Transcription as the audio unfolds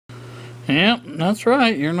Yep, that's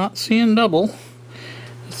right. You're not seeing double.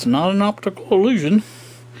 It's not an optical illusion.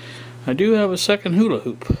 I do have a second hula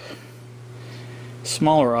hoop.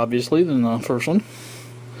 Smaller, obviously, than the first one.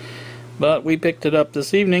 But we picked it up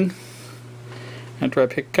this evening after I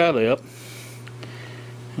picked Kylie up.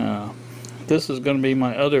 This is going to be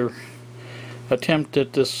my other attempt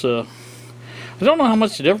at this. I don't know how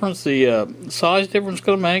much difference the size difference is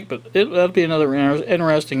going to make, but that'll be another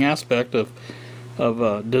interesting aspect of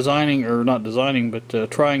designing, or not designing,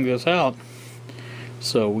 but trying this out.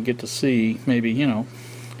 So we get to see maybe, you know,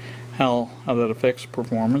 how that affects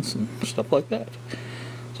performance and stuff like that.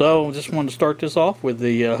 So just wanted to start this off with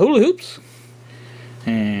the hula hoops,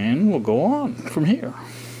 and we'll go on from here.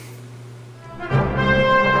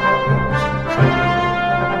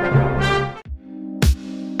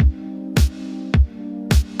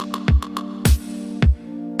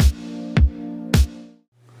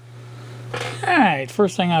 Alright,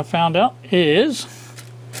 first thing I found out is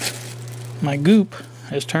my Goop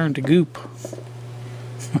has turned to Goop.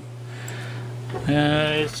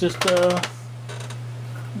 It's just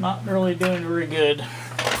not really doing very good.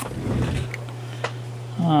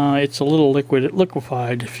 It's a little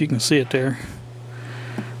liquefied, if you can see it there.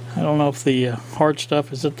 I don't know if the hard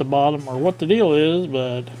stuff is at the bottom or what the deal is,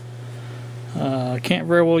 but I can't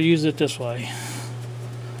very well use it this way.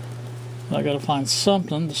 I gotta find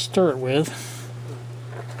something to stir it with.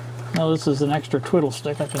 Now this is an extra twiddle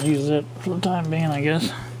stick. I can use it for the time being, I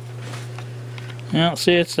guess. Yeah,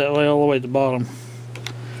 see, it's that way all the way to the bottom.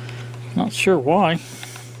 Not sure why.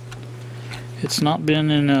 It's not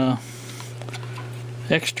been in a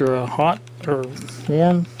extra hot or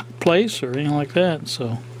warm place or anything like that,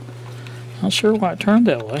 so not sure why it turned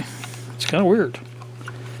that way. It's kind of weird.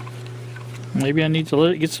 Maybe I need to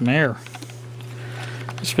let it get some air.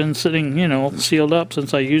 It's been sitting, you know, sealed up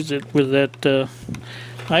since I used it with that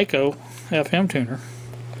ICO FM tuner.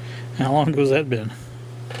 How long has that been?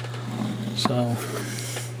 So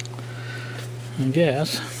I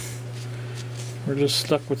guess we're just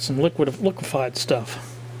stuck with some liquefied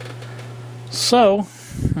stuff. So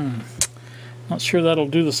not sure that'll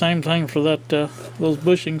do the same thing for that those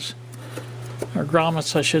bushings, or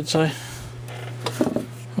grommets I should say.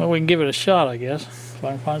 Well, we can give it a shot, I guess, if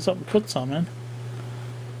I can find something to put some in.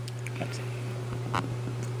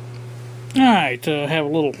 Alright, have a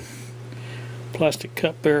little plastic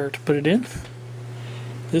cup there to put it in.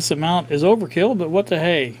 This amount is overkill, but what the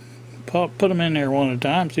hey. Put them in there one at a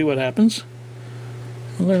time, see what happens.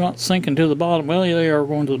 Well, they're not sinking to the bottom. Well, yeah, they are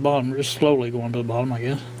going to the bottom. They're just slowly going to the bottom, I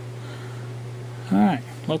guess. Alright,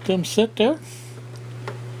 let them sit there.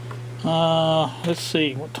 Let's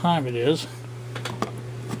see what time it is.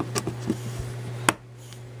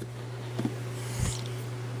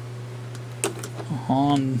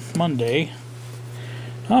 On Monday.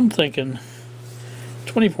 I'm thinking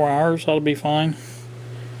 24 hours ought to be fine.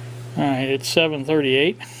 Alright, it's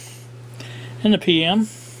 7:38 in the PM.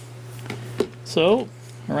 So,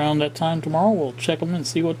 around that time tomorrow, we'll check them and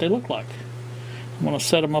see what they look like. I'm going to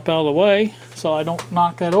set them up out of the way so I don't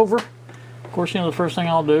knock that over. Of course, you know, the first thing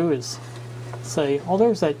I'll do is say, oh,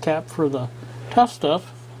 there's that cap for the tough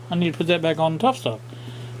stuff. I need to put that back on the tough stuff.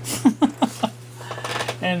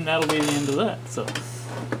 And that'll be the end of that. So,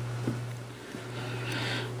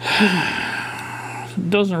 it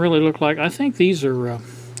doesn't really look like. I think these are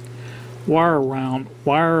wire wound.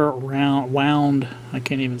 I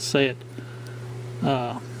can't even say it.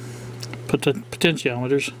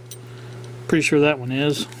 Potentiometers. Pretty sure that one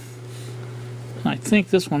is. I think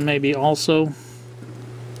this one may be also.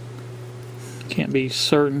 Can't be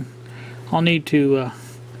certain. I'll need to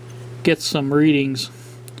get some readings.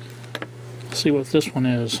 See what this one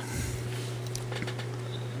is.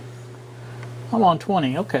 I'm on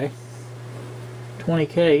 20, okay.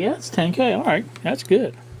 20K, yeah, it's 10K, alright, that's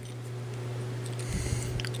good.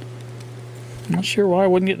 I'm not sure why I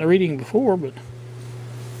wasn't getting the reading before, but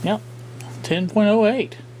yep,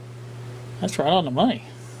 10.08. That's right on the money.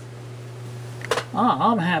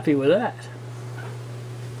 I'm happy with that.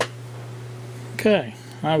 Okay,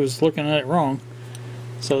 I was looking at it wrong.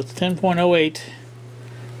 So it's 10.08.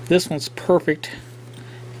 This one's perfect.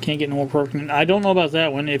 Can't get no more perfect. I don't know about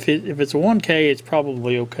that one. If it's a 1K, it's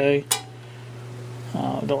probably okay.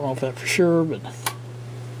 I don't know if that for sure, but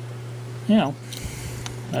you know,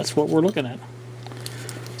 that's what we're looking at.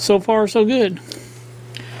 So far, so good.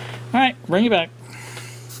 All right, bring it back.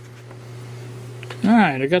 All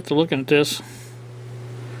right, I got to looking at this.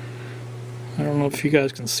 I don't know if you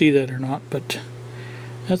guys can see that or not, but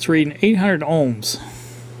that's reading 800 ohms.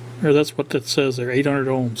 Or that's what that says there, 800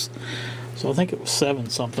 ohms. So I think it was 7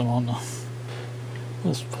 something on the.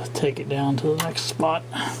 Let's take it down to the next spot.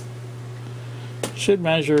 Should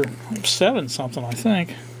measure 7 something, I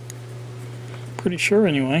think. Pretty sure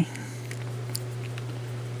anyway.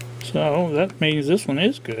 So that means this one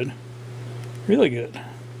is good. Really good.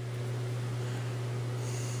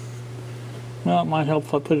 Well, it might help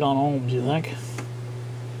if I put it on ohms, you think?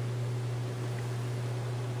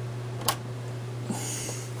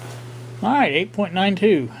 Alright,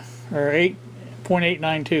 8.92. Or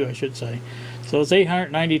 8.892, I should say. So it's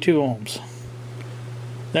 892 ohms.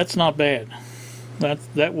 That's not bad.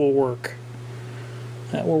 That will work.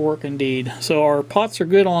 That will work indeed. So our pots are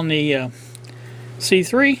good on the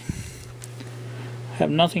C3.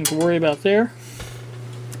 Have nothing to worry about there.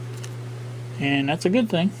 And that's a good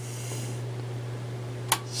thing.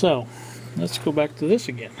 So, let's go back to this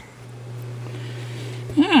again.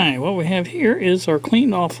 Alright, what we have here is our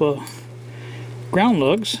cleaned off ground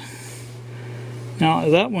lugs. Now,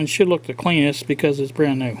 that one should look the cleanest because it's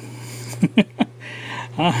brand new.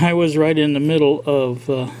 I was right in the middle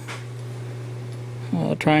of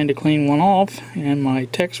trying to clean one off, and my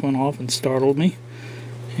text went off and startled me,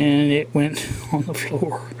 and it went on the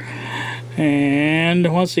floor.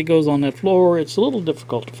 And once it goes on that floor, it's a little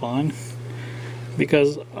difficult to find,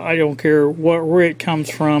 because I don't care where it comes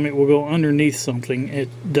from, it will go underneath something. It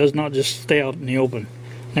does not just stay out in the open.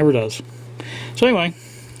 Never does. So anyway,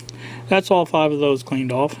 that's all 5 of those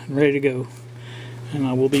cleaned off and ready to go. And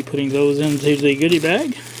I will be putting those into the goodie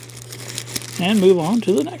bag and move on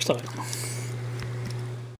to the next item.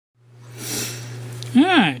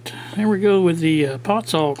 Alright, there we go with the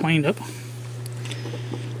pots all cleaned up.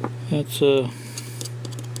 That's the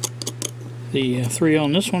 3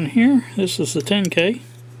 on this one here. This is the 10K.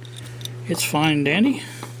 It's fine and dandy.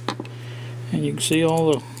 And you can see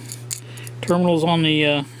all the terminals on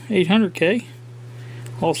the 800K.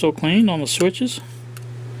 Also cleaned on the switches.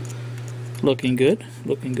 Looking good,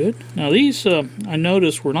 looking good. Now these, I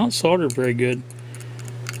noticed, were not soldered very good.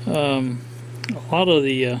 A lot of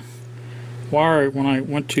the wire, when I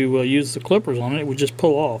went to use the clippers on it, it would just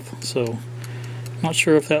pull off. So, not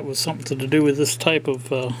sure if that was something to do with this type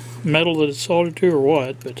of metal that it's soldered to or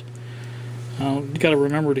what, but you got to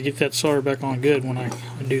remember to get that solder back on good when I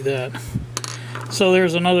do that. So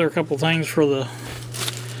there's another couple things for the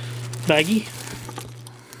baggie.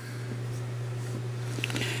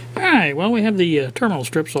 Alright, well, we have the terminal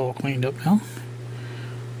strips all cleaned up now.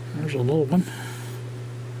 There's a little one.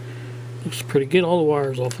 Looks pretty good, all the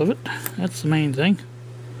wires off of it. That's the main thing.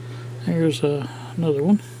 There's another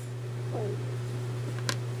one.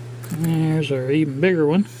 And there's our even bigger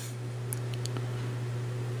one.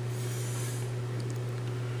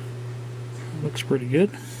 Looks pretty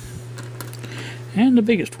good. And the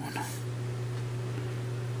biggest one.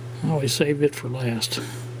 I always save it for last.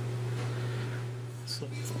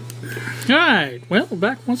 Alright, well,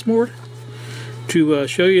 back once more to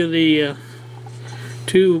show you the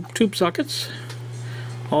 2 tube sockets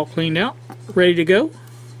all cleaned out, ready to go,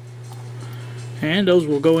 and those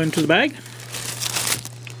will go into the bag.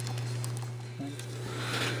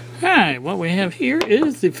 Alright, what we have here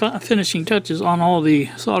is the finishing touches on all the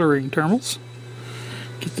soldering terminals.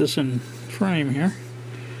 Get this in frame here.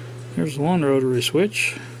 There's one rotary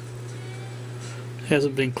switch.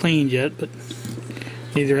 Hasn't been cleaned yet, but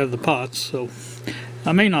neither have the pots, so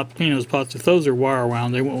I may not clean those pots. If those are wire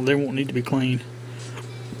wound, they won't need to be cleaned.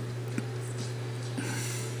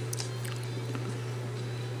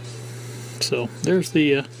 So there's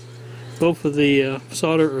the both of the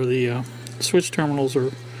solder or the switch terminals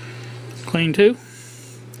are clean too.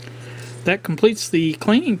 That completes the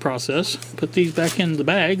cleaning process. Put these back in the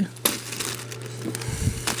bag.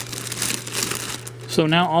 So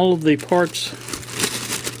now all of the parts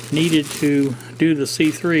needed to do the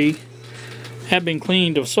C3 have been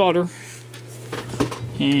cleaned of solder,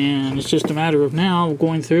 and it's just a matter of now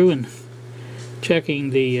going through and checking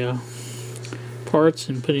the parts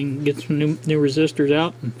and get some new resistors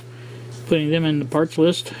out and putting them in the parts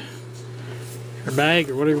list or bag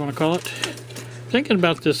or whatever you want to call it. Thinking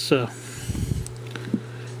about this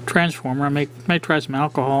transformer. I may try some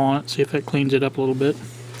alcohol on it, see if that cleans it up a little bit.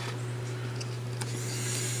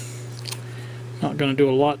 Not going to do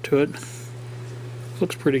a lot to it.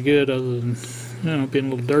 Looks pretty good, other than, you know, being a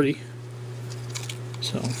little dirty.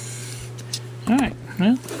 So, alright,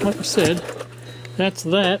 well, like I said, that's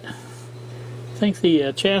that. I think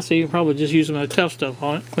the chassis, probably just use some of the tough stuff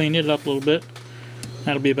on it, clean it up a little bit.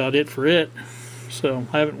 That'll be about it for it. So,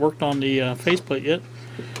 I haven't worked on the faceplate yet.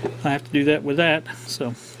 I have to do that with that.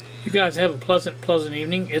 So, you guys have a pleasant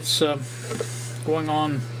evening. It's going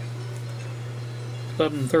on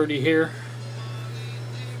 11:30 here.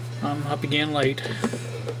 I'm up again late,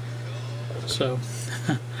 so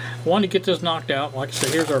I wanted to get this knocked out. Like I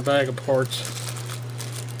said, here's our bag of parts.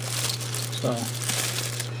 So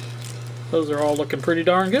those are all looking pretty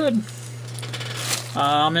darn good.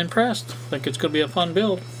 I'm impressed. I think it's going to be a fun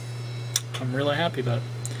build. I'm really happy about it.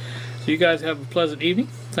 So you guys have a pleasant evening.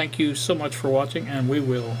 Thank you so much for watching, and we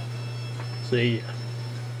will see you.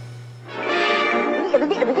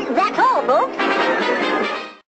 That's all, folks.